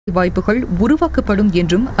வாய்ப்புகள் உருவாக்கப்படும்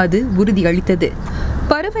என்றும் அது உறுதியளித்தது.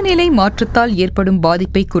 பருவநிலை மாற்றத்தால் ஏற்படும்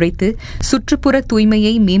பாதிப்பை குறைத்து சுற்றுப்புற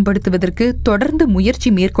தூய்மையை மேம்படுத்துவதற்கு தொடர்ந்து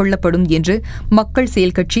முயற்சி மேற்கொள்ளப்படும் என்று மக்கள்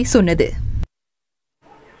செயல் கட்சி சொன்னது.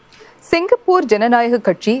 சிங்கப்பூர் ஜனநாயக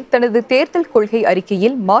கட்சி தனது தேர்தல் கொள்கை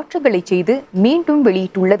அறிக்கையில் மாற்றங்களை செய்து மீண்டும்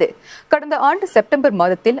வெளியிட்டுள்ளது. கடந்த ஆண்டு செப்டம்பர்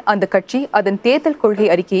மாதத்தில் அந்த கட்சி அதன் தேர்தல் கொள்கை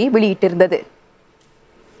அறிக்கையை வெளியிட்டிருந்தது.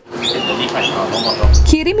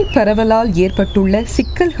 கிருமி பரவலால் ஏற்பட்டுள்ள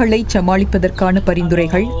சிக்கல்களை சமாளிப்பதற்கான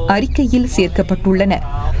பரிந்துரைகள் அறிக்கையில் சேர்க்கப்பட்டுள்ளன.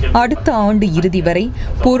 அடுத்த ஆண்டு இறுதி வரை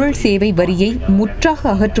பொருள் சேவை வரியை முற்றாக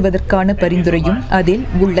அகற்றுவதற்கான பரிந்துரையும் அதில்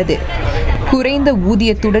உள்ளது. குறைந்த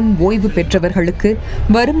ஊதியத்துடன் ஓய்வு பெற்றவர்களுக்கு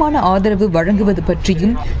வருமான ஆதரவு வழங்குவது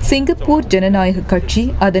பற்றியும் சிங்கப்பூர் ஜனநாயக கட்சி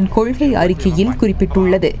அதன் கொள்கை அறிக்கையில்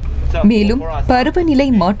குறிப்பிட்டுள்ளது. மேலும் பருவநிலை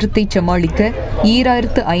மாற்றத்தை சமாளிக்க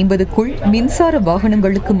 2050க்குள் மின்சார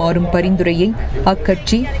வாகனங்களுக்கு மாறும் பரிந்துரையை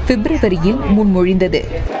அக்கட்சி பிப்ரவரியில் முன்மொழிந்தது.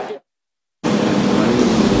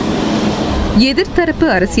 எதிர்த்தரப்பு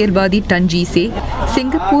அரசியல்வாதி டன்ஜீசே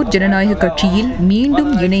சிங்கப்பூர் ஜனநாயக கட்சியில்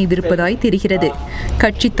மீண்டும் இணையவிருப்பதாய் தெரிகிறது.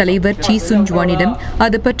 கட்சித் தலைவர் சீ சுன்ஜுவானிடம்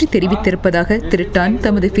அது பற்றி தெரிவித்திருப்பதாக திரு டான்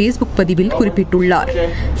தமது ஃபேஸ்புக் பதிவில் குறிப்பிட்டுள்ளார்.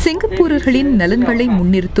 சிங்கப்பூரர்களின் நலன்களை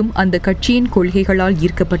முன்னிறுத்தும் அந்த கட்சியின் கொள்கைகளால்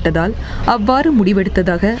ஈர்க்கப்பட்டதால் அவ்வாறு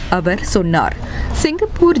முடிவெடுத்ததாக அவர் சொன்னார்.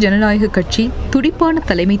 சிங்கப்பூர் ஜனநாயக கட்சி துடிப்பான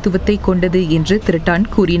தலைமைத்துவத்தை கொண்டது என்று திரு டான்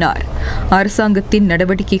கூறினார். அரசாங்கத்தின்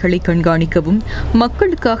நடவடிக்கைகளை கண்காணிக்கவும்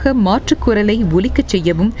மக்களுக்காக மாற்றுக் குரலை ஒலிக்கச்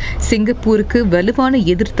செய்யவும் சிங்கப்பூருக்கு வலுவான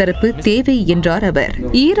எதிர்த்தரப்பு தேவை என்றார் அவர்.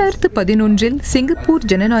 2011இல் சிங்கப்பூர்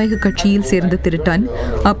ஜனநாயக கட்சியில் சேர்ந்த திரு டான்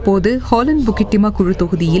அப்போது ஹாலண்ட் புக்கிட்டிமா குழு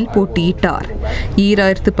தொகுதியில் போட்டியிட்டார்.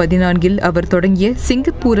 2014இல் அவர் தொடங்கிய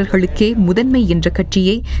சிங்கப்பூரர்களுக்கே முதன்மை என்ற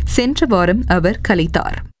கட்சியை சென்ற வாரம் அவர்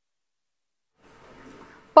கலைத்தார்.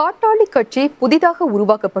 பாட்டாளி கட்சி புதிதாக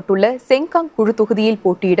உருவாக்கப்பட்டுள்ள செங்காங் குழு தொகுதியில்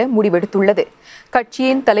போட்டியிட முடிவெடுத்துள்ளது.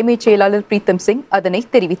 கட்சியின் தலைமைச் செயலாளர் பிரீத்தம் சிங் அதனை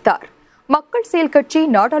தெரிவித்தார். மக்கள் செயல் கட்சி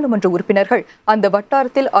நாடாளுமன்ற உறுப்பினர்கள் அந்த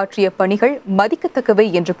வட்டாரத்தில் ஆற்றிய பணிகள் மதிக்கத்தக்கவை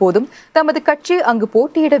என்ற போதும் தமது கட்சி அங்கு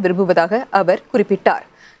போட்டியிட விரும்புவதாக அவர் குறிப்பிட்டார்.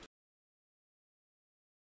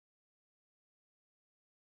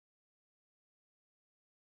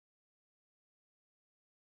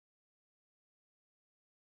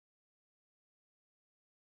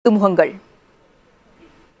 துமுகங்கள்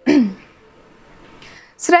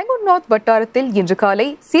ஸ்ரேங்கூன் நார்த் வட்டாரத்தில் இன்று காலை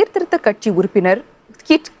சீர்திருத்த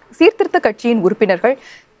கட்சியின் உறுப்பினர்கள்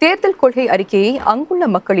தேர்தல் கொள்கை அறிக்கையை அங்குள்ள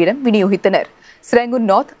மக்களிடம் விநியோகித்தனர். ஸ்ரேங்கூன்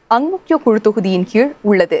நார்த் அங்முக்யோ குழு தொகுதியின் கீழ்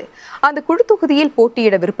உள்ளது. அந்த குழு தொகுதியில்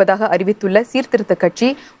போட்டியிடவிருப்பதாக அறிவித்துள்ள சீர்திருத்த கட்சி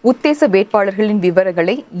உத்தேச வேட்பாளர்களின்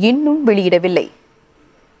விவரங்களை இன்னும் வெளியிடவில்லை.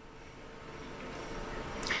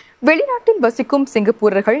 வெளிநாட்டில் வசிக்கும்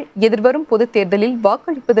சிங்கப்பூரர்கள் எதிர்வரும் பொதுத் தேர்தலில்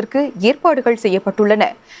வாக்களிப்பதற்கு ஏற்பாடுகள் செய்யப்பட்டுள்ளன.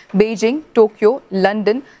 Beijing, Tokyo,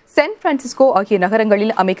 London, San Francisco ஆகிய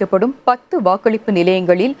நகரங்களில் அமைக்கப்படும் 10 வாக்களிப்பு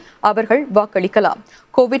நிலையங்களில் அவர்கள் வாக்களிக்கலாம்.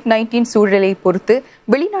 கோவிட்-19 சூழலை பொறுத்து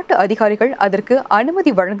வெளிநாட்டு அதிகாரிகள் அதற்கு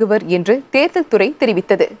அனுமதி வழங்குவர் என்று தேர்தல் துறை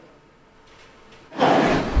தெரிவித்தது.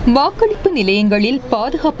 வாக்களிப்பு நிலையங்களில்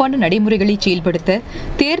பாதுகாப்பான நடைமுறைகளை செயல்படுத்த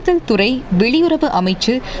தேர்தல் துறை, வெளியுறவு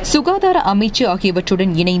அமைச்சு, சுகாதார அமைச்சு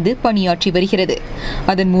ஆகியவற்றுடன் இணைந்து பணியாற்றி வருகிறது.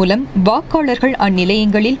 அதன் மூலம் வாக்காளர்கள்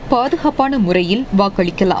அந்நிலையங்களில் பாதுகாப்பான முறையில்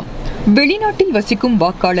வாக்களிக்கலாம். வெளிநாட்டில் வசிக்கும்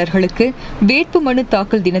வாக்காளர்களுக்கு வேட்புமனு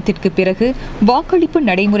தாக்கல் தினத்திற்கு பிறகு வாக்களிப்பு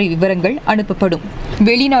நடைமுறை விவரங்கள் அனுப்பப்படும்.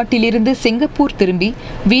 வெளிநாட்டிலிருந்து சிங்கப்பூர் திரும்பி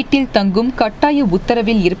வீட்டில் தங்கும் கட்டாய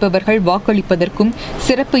உத்தரவில் இருப்பவர்கள் வாக்களிப்பதற்கும்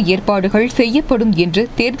சிறப்பு ஏற்பாடுகள் செய்யப்படும் என்று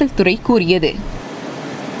தேர்தல் துறை கூறியது.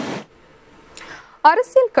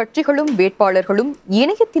 அரசியல் கட்சிகளும் வேட்பாளர்களும்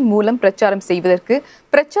இணையத்தின் மூலம் பிரச்சாரம் செய்வதற்கு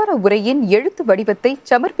பிரச்சார உரையின் எழுத்து வடிவத்தை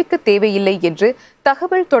சமர்ப்பிக்க தேவையில்லை என்று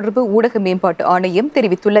தகவல் தொடர்பு ஊடக மேம்பாட்டு ஆணையம்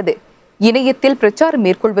தெரிவித்துள்ளது. இணையத்தில் பிரச்சாரம்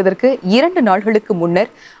மேற்கொள்வதற்கு 2 நாட்களுக்கு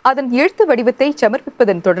முன்னர் அதன் எழுத்து வடிவத்தை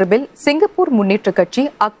சமர்ப்பிப்பதன் தொடர்பில் சிங்கப்பூர் முன்னேற்ற கட்சி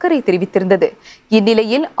அக்கறை தெரிவித்திருந்தது.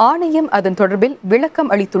 இந்நிலையில் ஆணையம் அதன் தொடர்பில்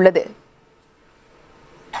விளக்கம் அளித்துள்ளது.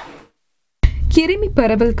 கிருமி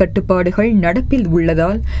பரவல் கட்டுப்பாடுகள் நடப்பில்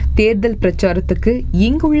உள்ளதால் தேர்தல் பிரச்சாரத்துக்கு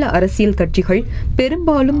இங்குள்ள அரசியல் கட்சிகள்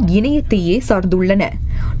பெரும்பாலும் இணையத்தையே சார்ந்துள்ளன.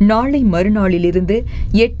 நாளை மறுநாளிலிருந்து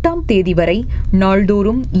 8ஆம் தேதி வரை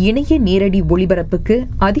நாள்தோறும் இணைய நேரடி ஒளிபரப்புக்கு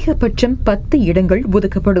அதிகபட்சம் 10 இடங்கள்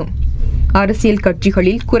ஒதுக்கப்படும். அரசியல்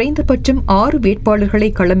கட்சிகளில் குறைந்தபட்சம் 6 வேட்பாளர்களை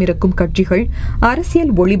களமிறக்கும் கட்சிகள்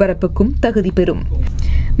அரசியல் ஒளிபரப்புக்கும் தகுதி பெறும்.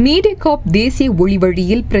 மீடியாகாப் தேசிய ஒளி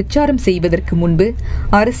வழியில் பிரச்சாரம் செய்வதற்கு முன்பு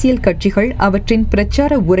அரசியல் கட்சிகள் அவற்றின்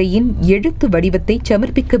பிரச்சார உரையின் எழுத்து வடிவத்தை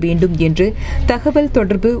சமர்ப்பிக்க வேண்டும் என்று தகவல்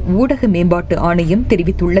தொடர்பு ஊடக மேம்பாட்டு ஆணையம்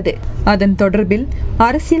தெரிவித்துள்ளது. அதன் தொடர்பில்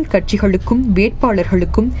அரசியல் கட்சிகளுக்கும்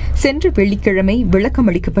வேட்பாளர்களுக்கும் சென்ற வெள்ளிக்கிழமை விளக்கம்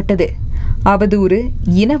அளிக்கப்பட்டது. அவதூறு,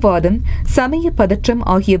 இனவாதம், சமய பதற்றம்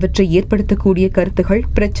ஆகியவற்றை ஏற்படுத்தக்கூடிய கருத்துகள்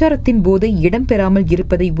பிரச்சாரத்தின் போது இடம்பெறாமல்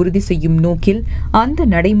இருப்பதை உறுதி செய்யும் நோக்கில் அந்த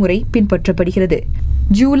நடைமுறை பின்பற்றப்படுகிறது.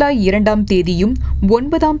 ஜூலை 2ஆம் தேதியும்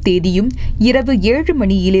 9ஆம் தேதியும் இரவு 7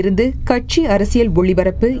 மணியிலிருந்து கட்சி அரசியல்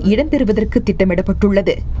ஒளிபரப்பு இடம்பெறுவதற்கு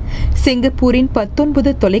திட்டமிடப்பட்டுள்ளது. சிங்கப்பூரின்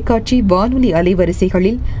 19 தொலைக்காட்சி வானொலி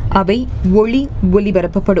அலைவரிசைகளில் அவை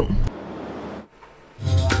ஒளிபரப்பப்படும்.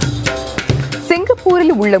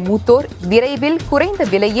 சிங்கப்பூரில் உள்ள மூத்தோர் விரைவில் குறைந்த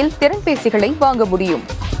விலையில் திறன்பேசிகளை வாங்க முடியும்.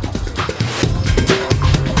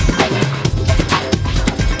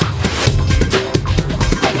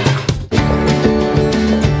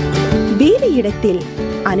 வேலையிடத்தில்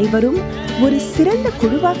அனைவரும் ஒரு சிறந்த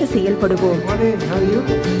குழுவாக செயல்படுவோம்.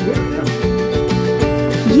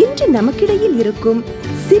 இன்று நமக்கிடையில் இருக்கும்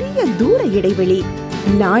சிறிய தூர இடைவெளி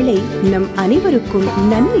நாளை நம் அனைவருக்கும்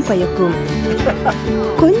நன்மை பயக்கும்.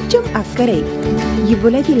 கொஞ்சம் அக்கறை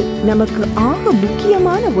இவ்வுலகில் நமக்கு ஆக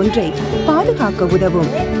முக்கியமான ஒன்றை பாதுகாக்க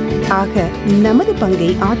உதவும். ஆக நமது பங்கை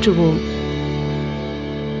ஆற்றுவோம்.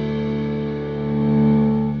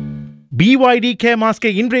 BYD Care Mask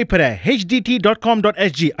இன்றைய பெற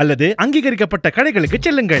hdt.com.sg அல்லது அங்கீகரிக்கப்பட்ட கடைகளுக்கு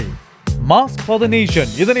செல்லுங்கள். மாஸ்க் ஃபார் தி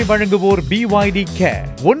நேஷன் இதனை வழங்குவோர் BYD Care.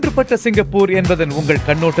 ஒன்றுபட்ட சிங்கப்பூர் என்பதன் உங்கள்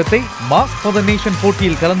கண்ணோட்டத்தை மாஸ்க் ஃபார் தி நேஷன்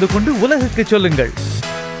போட்டியில் கலந்து கொண்டு உலகுக்கு சொல்லுங்கள்.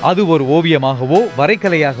 அது ஒரு ஓவியமாகவோ,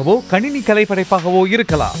 வரைகலையாகவோ, கணினி கலைப்படைப்பாகவோ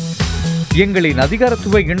இருக்கலாம். எங்களின்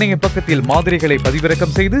அதிகாரத்துவ இணைய பக்கத்தில் மாதிரிகளை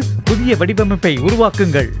பதிவிறக்கம் செய்து புதிய வடிவமைப்பை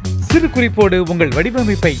உருவாக்குங்கள். சிறு குறிப்போடு உங்கள்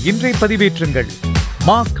வடிவமைப்பை இன்றே பதிவேற்றுங்கள்.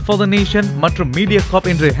 மாஸ்க் ஃபார் தி நேஷன் மற்றும் மீடியா காப்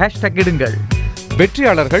என்று ஹேஷ்டாக் இடுங்கள்.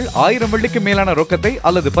 வெற்றியாளர்கள் 1000 வெள்ளிக்கு மேலான ரொக்கத்தை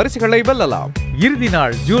அல்லது பரிசுகளை வெல்லலாம். இறுதி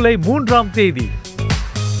நாள் ஜூலை 3ஆம் தேதி.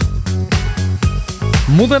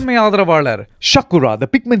 முதன்மை ஆதரவாளர் ஷக்குரா, the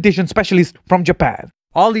pigmentation specialist from Japan.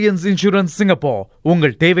 Allianz Insurance Singapore.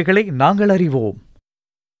 உங்கள் தேவைகளை நாங்கள் அறிவோம்.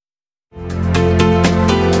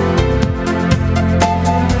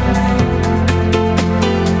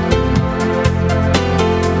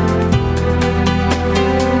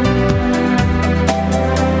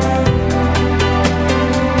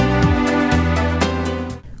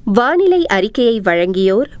 வானிலை அறிக்கையை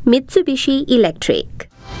வழங்கியோர் மிட்சுபிஷி எலக்ட்ரிக்.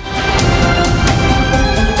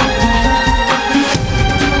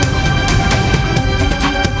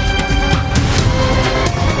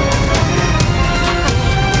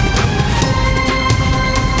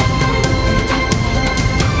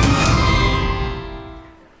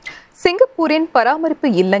 சிங்கப்பூரின் பராமரிப்பு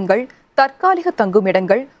இல்லங்கள், தற்காலிக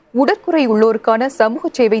தங்குமிடங்கள், உடற்குறை உள்ளோருக்கான சமூக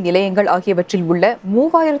சேவை நிலையங்கள் ஆகியவற்றில் உள்ள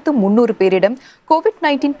 3300 பேரிடம்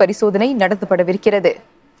கோவிட்-19 பரிசோதனை நடத்தப்படவிருக்கிறது.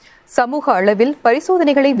 சமூக அளவில்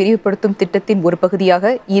பரிசோதனைகளை விரிவுபடுத்தும் திட்டத்தின் ஒரு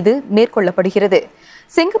பகுதியாக இது மேற்கொள்ளப்படுகிறது.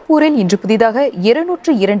 சிங்கப்பூரில் இன்று புதிதாக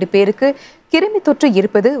 202 பேருக்கு கிருமி தொற்று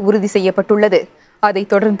இருப்பது உறுதி செய்யப்பட்டுள்ளது.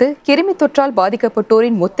 அதைத் தொடர்ந்து கிருமி தொற்றால்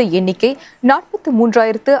பாதிக்கப்பட்டோரின் மொத்த எண்ணிக்கை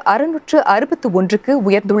 43661க்கு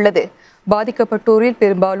உயர்ந்துள்ளது. பாதிக்கப்பட்டோரில்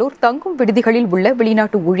பெரும்பாலோர் தங்கும் விடுதிகளில் உள்ள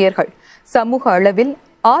வெளிநாட்டு ஊழியர்கள். சமூக அளவில்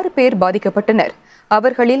 6 பேர் பாதிக்கப்பட்டனர்.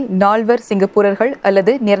 அவர்களில் 4 சிங்கப்பூரர்கள்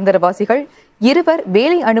அல்லது நிரந்தரவாசிகள், 2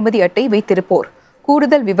 வேலை அனுமதி அட்டை வைத்திருப்போர்.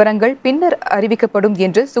 கூடுதல் விவரங்கள் பின்னர் அறிவிக்கப்படும்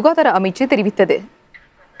என்று சுகாதார அமைச்சு தெரிவித்தது.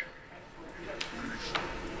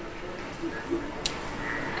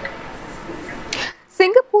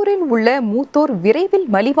 சிங்கப்பூரில் உள்ள மூத்தோர் விரைவில்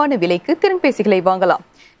மலிவான விலைக்கு திறன்பேசிகளை வாங்கலாம்.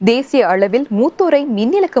 தேசிய அளவில் மூத்தோரை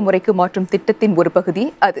மின்னிலக்க முறைக்கு மாற்றும் திட்டத்தின் ஒரு பகுதி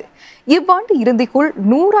அது. இவ்வாண்டு இறுதிக்குள்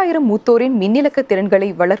 100,000 மூத்தோரின் மின்னிலக்க திறன்களை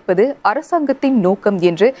வளர்ப்பது அரசாங்கத்தின் நோக்கம்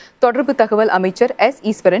என்று தொடர்பு தகவல் அமைச்சர்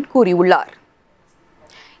ஈஸ்வரன் கூறியுள்ளார்.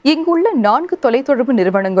 இங்குள்ள 4 தொலைத்தொடர்பு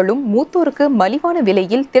நிறுவனங்களும் மூத்தோருக்கு மலிவான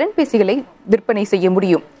விலையில் திறன்பேசிகளை விற்பனை செய்ய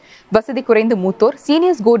முடியும். வசதி குறைந்த மூத்தோர்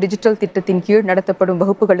சீனியர்ஸ் கோ டிஜிட்டல் திட்டத்தின் கீழ் நடத்தப்படும்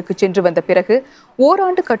வகுப்புகளுக்கு சென்று வந்த பிறகு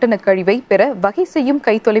ஓராண்டு கட்டண கழிவை பெற வகை செய்யும்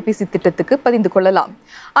கைத்தொலைபேசி திட்டத்துக்கு பதிந்து கொள்ளலாம்.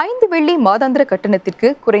 5 வெள்ளி மாதாந்திர கட்டணத்திற்கு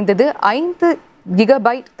குறைந்தது 5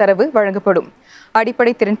 கிகாபைட் தரவு வழங்கப்படும்.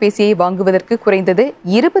 அடிப்படை திறன்பேசியை வாங்குவதற்கு குறைந்தது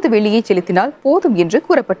 20 வெள்ளியை செலுத்தினால் போதும் என்று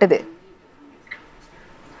கூறப்பட்டது.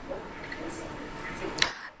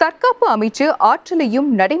 தற்காப்பு அமைச்சு ஆற்றலையும்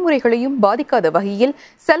நடைமுறைகளையும் பாதிக்காத வகையில்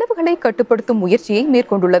செலவுகளை கட்டுப்படுத்தும் முயற்சியை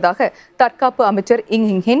மேற்கொண்டுள்ளதாக தற்காப்பு அமைச்சர்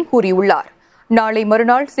ஹென் கூறியுள்ளார். நாளை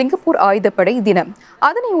மறுநாள் சிங்கப்பூர் ஆயுதப்படை தினம்.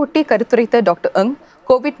 அதனை ஒட்டி கருத்துரைத்த டாக்டர்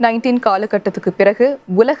கோவிட்-19 காலகட்டத்துக்கு பிறகு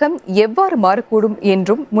உலகம் எவ்வாறு மாறக்கூடும்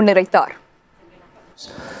என்றும் முன்னுரைத்தார்.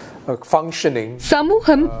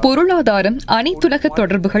 சமூகம், பொருளாதாரம், அனைத்துலக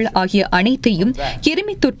தொடர்புகள் ஆகிய அனைத்தையும்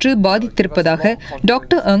கிருமி தொற்று பாதித்திருப்பதாக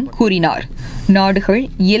டாக்டர் அங் கூறினார். நாடுகள்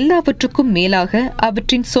எல்லாவற்றுக்கும் மேலாக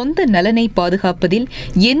அவற்றின் சொந்த நலனை பாதுகாப்பதில்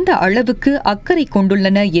எந்த அளவுக்கு அக்கறை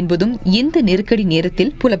கொண்டுள்ளன என்பதும் இந்த நெருக்கடி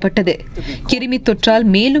நேரத்தில் புலப்பட்டது. கிருமி தொற்றால்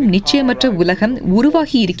மேலும் நிச்சயமற்ற உலகம்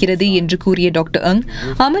உருவாகி இருக்கிறது என்று கூறிய டாக்டர் அங்,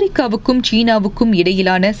 அமெரிக்காவுக்கும் சீனாவுக்கும்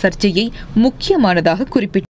இடையிலான சர்ச்சையை முக்கியமானதாக குறிப்பிட்டார்.